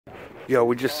Yo,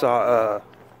 we just saw a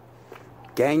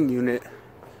gang unit,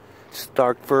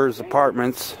 Stark Firs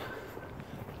Apartments.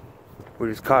 We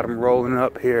just caught them rolling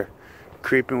up here,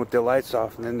 creeping with their lights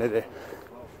off, and then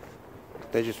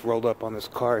they just rolled up on this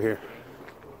car here.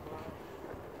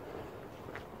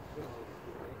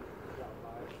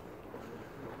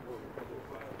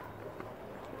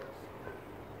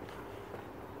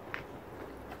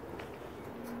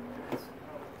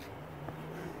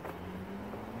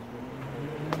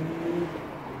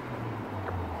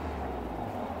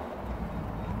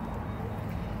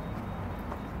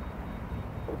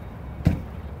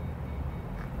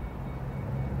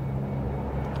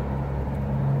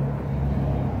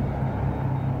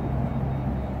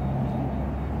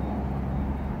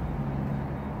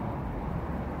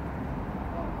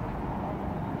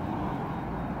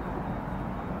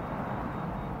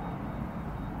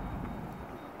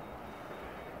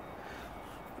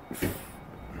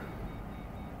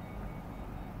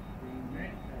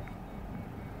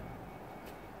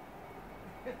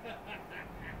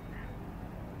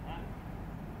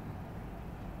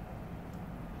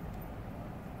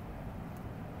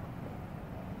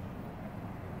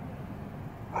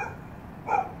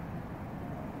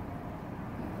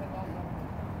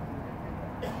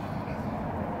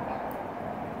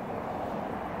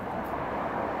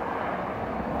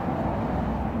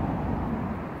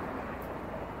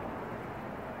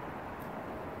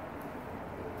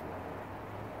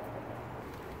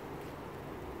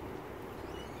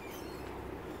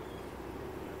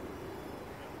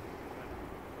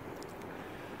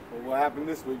 What happened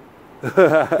this week?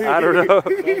 I don't know.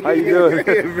 How you doing?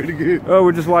 Yeah, pretty good. Oh,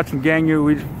 we're just watching gang unit.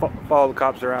 We just follow the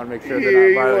cops around, make sure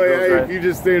they're not violent girls, right? If you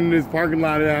just stand in this parking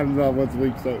lot, it happens about once a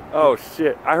week. So. Oh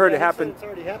shit! I heard it happened. It's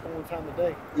already happened one time a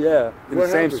day. Yeah, in the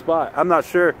same happened? spot. I'm not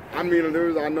sure. I mean,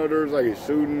 I know there was like a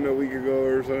shooting a week ago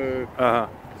or something. Uh huh.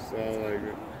 So like,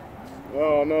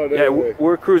 oh no. Yeah,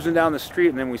 we're cruising down the street,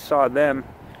 and then we saw them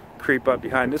creep up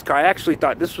behind this car. I actually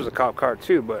thought this was a cop car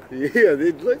too, but yeah,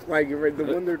 it looks like it. Right, the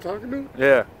one they're talking to.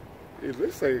 Yeah. It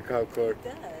looks like a cop car. It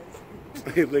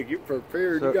does. Like you're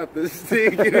prepared. So, you got the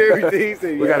stick and everything.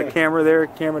 So, we got a camera there,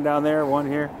 camera down there, one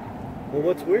here. Well,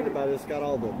 what's weird about it, it's got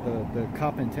all the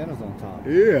cop antennas on top.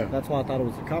 Yeah. That's why I thought it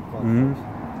was a cop car.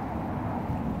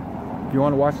 If you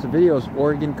want to watch the videos,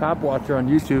 Oregon Cop Watcher on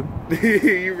YouTube.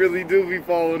 You really do be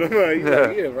following them. Like,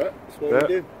 yeah, right. That's what we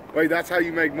do. Wait, that's how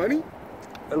you make money?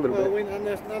 A little Well, bit.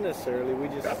 not necessarily. We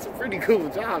just That's a pretty cool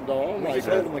job, though. we just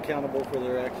hold them accountable for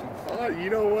their actions. You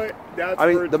know what?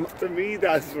 That's to me,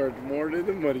 that's worth more than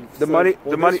the money. The money,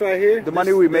 well, this right here, the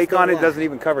money we make on it lie. doesn't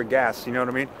even cover gas. You know what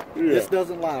I mean? Yeah. This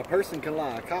doesn't lie. A person can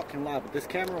lie. A cop can lie, but this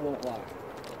camera won't lie.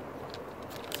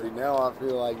 See, now I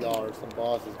feel like y'all are some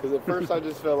bosses. Because at first I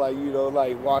just felt like, you know,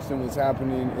 like watching what's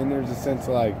happening, and there's a sense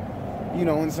of like, you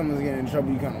know, when someone's getting in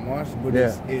trouble, you kind of watch it, but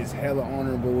it's hella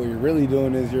honorable. What you're really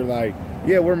doing is you're like,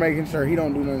 yeah, we're making sure he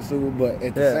don't do nothing stupid, but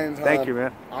at the same time, thank you,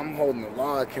 man. I'm holding the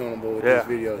law accountable with this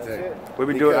videotape. We've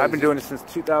been doing. I've been doing it since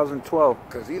 2012.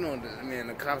 Because you know, man,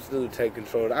 the cops do take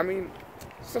control. I mean,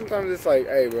 sometimes it's like,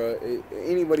 hey, bro,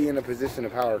 anybody in a position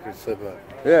of power can slip up.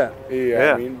 Yeah.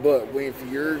 I mean, but if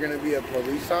you're gonna be a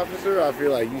police officer, I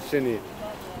feel like you shouldn't.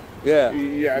 Yeah.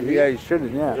 Yeah. I mean, yeah, you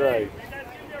shouldn't. Yeah. Right.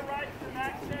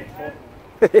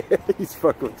 He's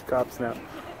fucking with the cops now.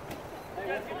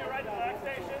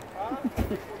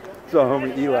 So,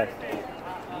 homie Eli.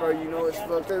 Bro, you know what's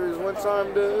fucked up? There was one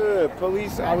time the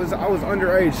police. I was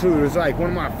underage too. It was like one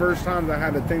of my first times I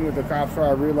had a thing with the cops where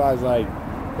I realized like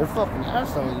they're fucking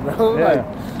assholes, bro. Yeah.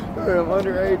 Like I'm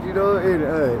underage, you know, and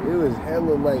it was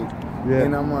hella late. Yeah.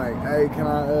 And I'm like, hey, can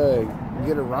I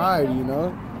get a ride, you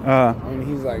know? And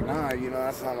he's like, nah, you know,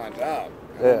 that's not my job.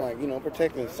 And I'm like, you know,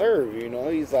 protect and serve, you know?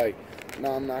 He's like,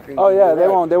 no, I'm not gonna. Oh yeah, they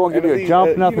won't give you a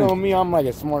jump, nothing. You know me, I'm like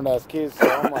a smart ass kid, so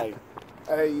I'm like,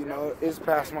 hey, you know, it's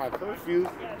past my curfew,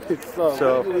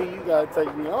 so legally you gotta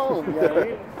take me home. You know what I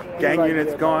mean? Gang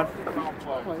unit's gone.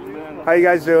 How you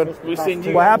guys doing?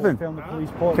 What happened?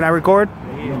 Can I record?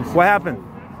 What happened?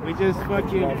 We just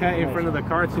fucking cut in front of the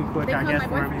car too quick, I guess,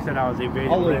 for him. He said I was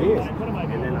evading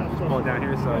and then I just pulled down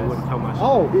here so he wouldn't tell my shit.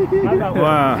 Oh,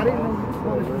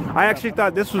 wow. I actually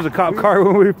thought this was a cop car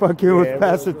when we fucking was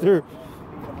passing through.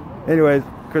 Anyways,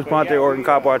 Chris Ponte, Oregon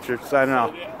Cop Watcher, signing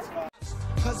off.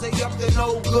 Cause they up to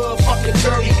no good, fucking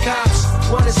dirty cops.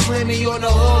 Wanna slam me on the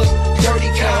hood, dirty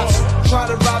cops. Try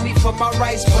to rob me for my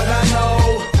rights, but I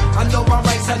know my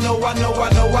rights, I know.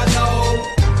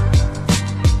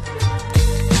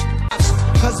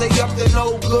 Cause they up to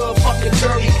no good, fucking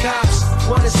dirty cops.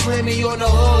 Wanna slam me on the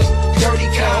hood, dirty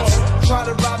cops. Try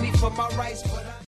to rob me for my rights, but